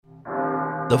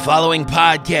The following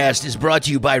podcast is brought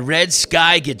to you by Red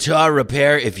Sky Guitar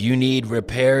Repair. If you need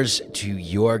repairs to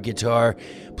your guitar,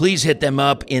 please hit them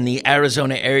up in the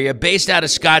Arizona area. Based out of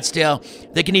Scottsdale,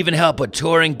 they can even help a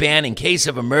touring band in case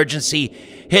of emergency.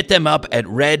 Hit them up at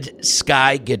Red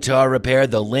Sky Guitar Repair.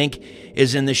 The link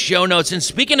is in the show notes. And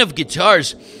speaking of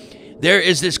guitars, there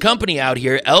is this company out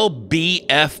here,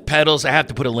 LBF Pedals. I have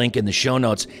to put a link in the show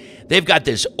notes. They've got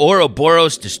this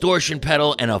Ouroboros distortion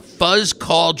pedal and a Fuzz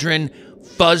Cauldron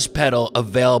fuzz pedal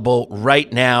available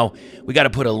right now. We got to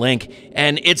put a link,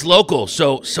 and it's local,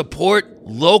 so support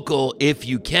local if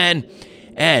you can.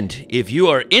 And if you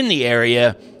are in the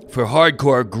area for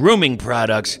hardcore grooming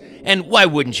products, and why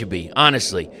wouldn't you be,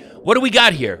 honestly? What do we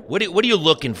got here? What are you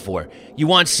looking for? You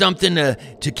want something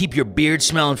to keep your beard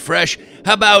smelling fresh?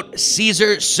 How about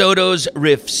Cesar Soto's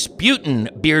Rasputin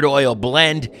Beard Oil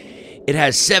Blend? It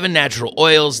has 7 natural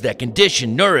oils that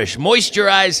condition, nourish,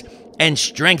 moisturize, and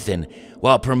strengthen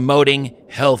while promoting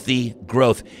healthy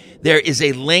growth. There is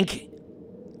a link,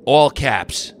 all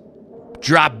caps,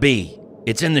 drop B.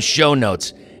 It's in the show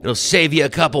notes. It'll save you a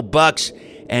couple bucks,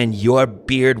 and your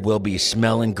beard will be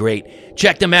smelling great.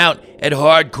 Check them out at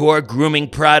Hardcore Grooming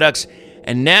Products.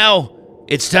 And now,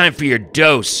 it's time for your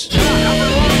dose.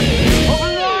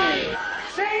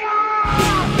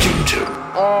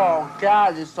 Oh,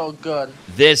 God, it's so good.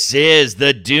 This is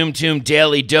the Doom Tomb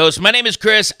Daily Dose. My name is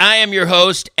Chris. I am your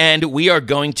host, and we are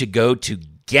going to go to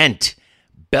Ghent,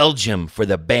 Belgium, for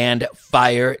the band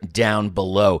Fire Down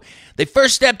Below. They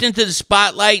first stepped into the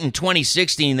spotlight in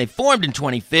 2016. They formed in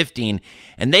 2015,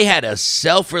 and they had a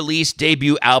self-released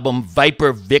debut album,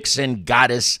 Viper Vixen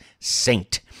Goddess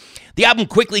Saint. The album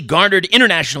quickly garnered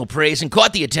international praise and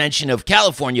caught the attention of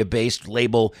California-based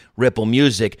label Ripple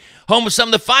Music, home of some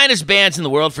of the finest bands in the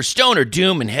world for stoner,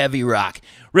 doom, and heavy rock.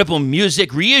 Ripple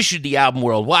Music reissued the album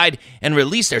worldwide and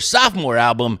released their sophomore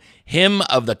album, Hymn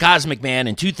of the Cosmic Man,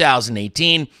 in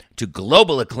 2018 to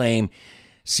global acclaim,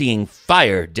 seeing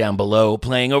Fire Down Below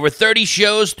playing over 30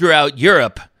 shows throughout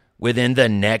Europe within the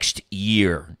next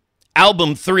year.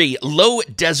 Album 3, Low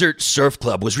Desert Surf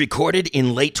Club, was recorded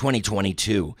in late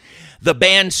 2022. The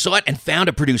band sought and found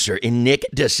a producer in Nick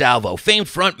DeSalvo, famed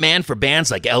frontman for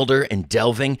bands like Elder and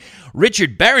Delving.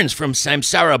 Richard Behrens from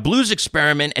Samsara Blues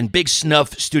Experiment and Big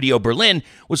Snuff Studio Berlin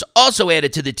was also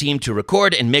added to the team to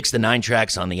record and mix the 9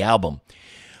 tracks on the album.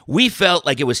 We felt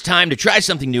like it was time to try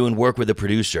something new and work with a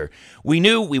producer. We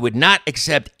knew we would not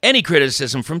accept any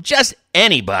criticism from just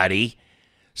anybody,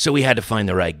 so we had to find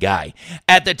the right guy.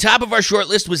 At the top of our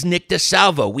shortlist was Nick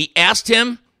DeSalvo. We asked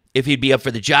him if he'd be up for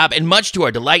the job, and much to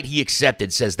our delight, he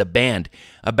accepted, says the band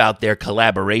about their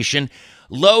collaboration.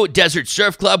 Low Desert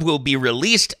Surf Club will be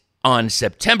released on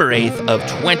September 8th of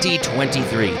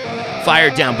 2023.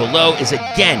 Fire Down Below is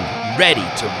again ready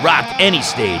to rock any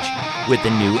stage with the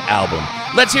new album.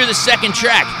 Let's hear the second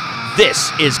track.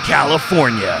 This is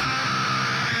California.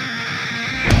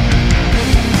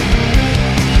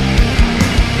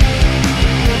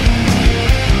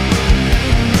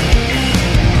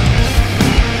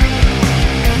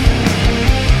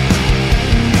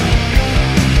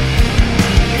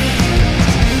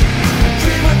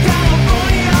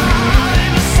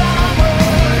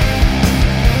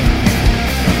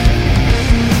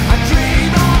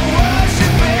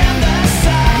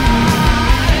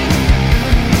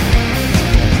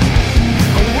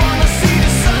 I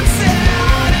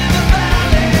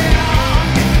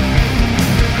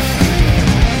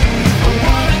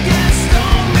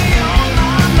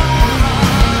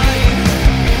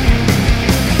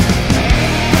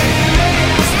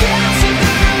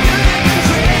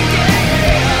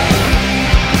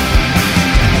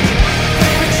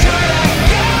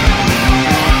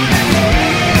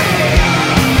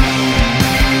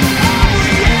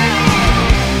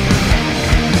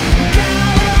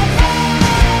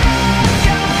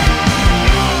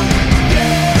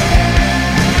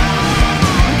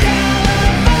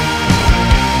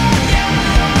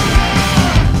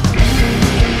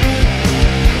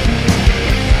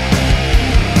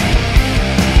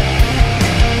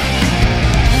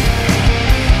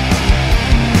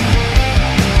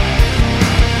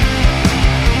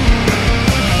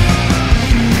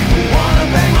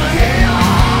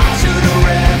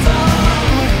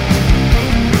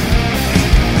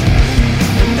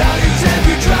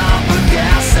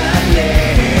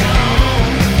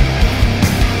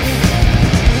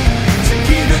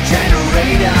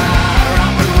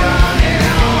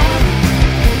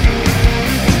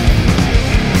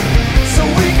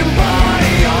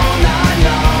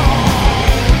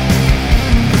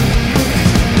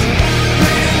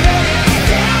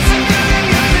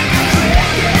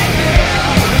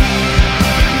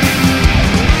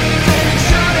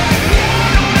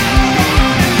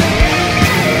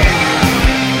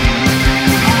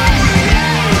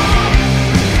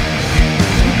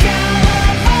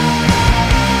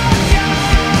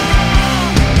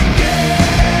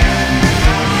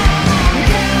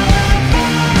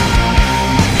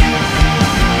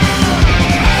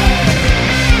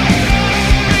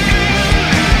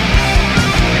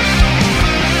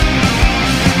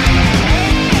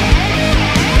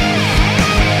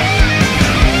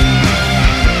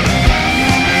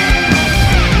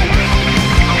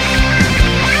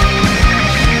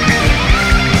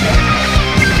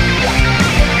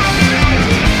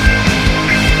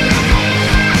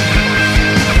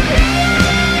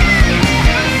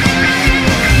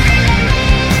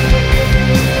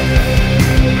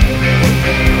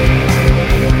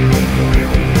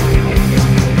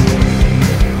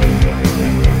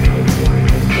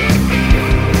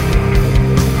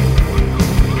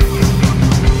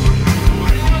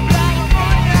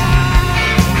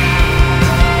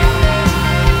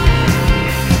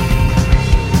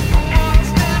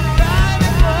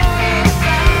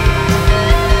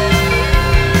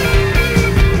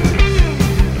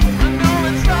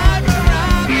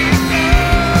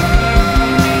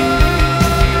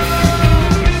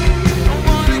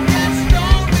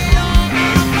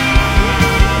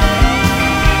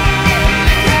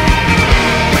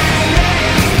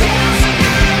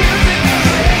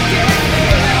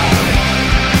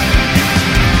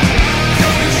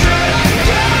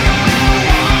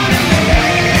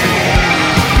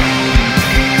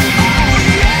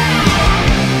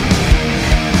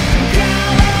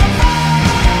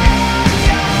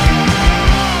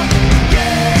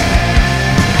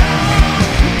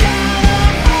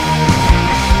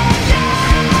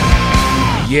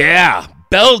Yeah,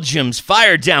 Belgium's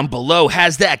Fire Down Below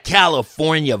has that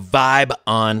California vibe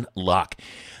on lock.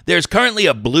 There's currently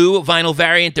a blue vinyl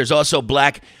variant. There's also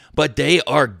black, but they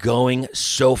are going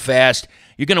so fast.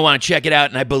 You're going to want to check it out,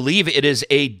 and I believe it is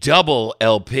a double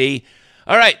LP.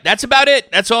 All right, that's about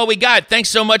it. That's all we got. Thanks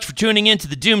so much for tuning in to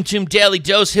the Doom Tomb Daily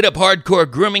Dose. Hit up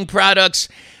Hardcore Grooming Products,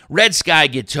 Red Sky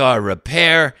Guitar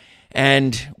Repair,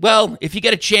 and, well, if you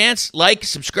get a chance, like,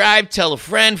 subscribe, tell a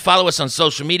friend, follow us on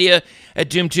social media at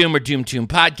Doom Tomb or Doom Tomb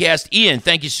Podcast. Ian,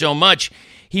 thank you so much.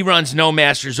 He runs No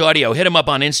Masters Audio. Hit him up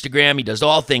on Instagram. He does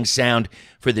all things sound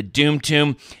for the Doom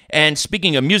Tomb. And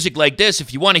speaking of music like this,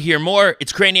 if you want to hear more,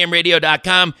 it's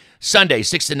craniumradio.com, Sunday,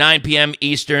 6 to 9 p.m.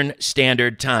 Eastern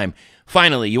Standard Time.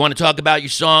 Finally, you want to talk about your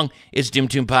song? It's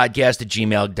doomtoompodcast at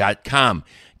gmail.com.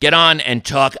 Get on and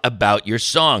talk about your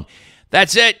song.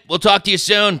 That's it. We'll talk to you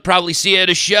soon. Probably see you at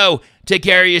a show. Take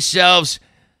care of yourselves.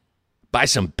 Buy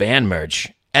some band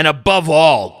merch. And above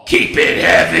all, keep it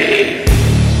heavy.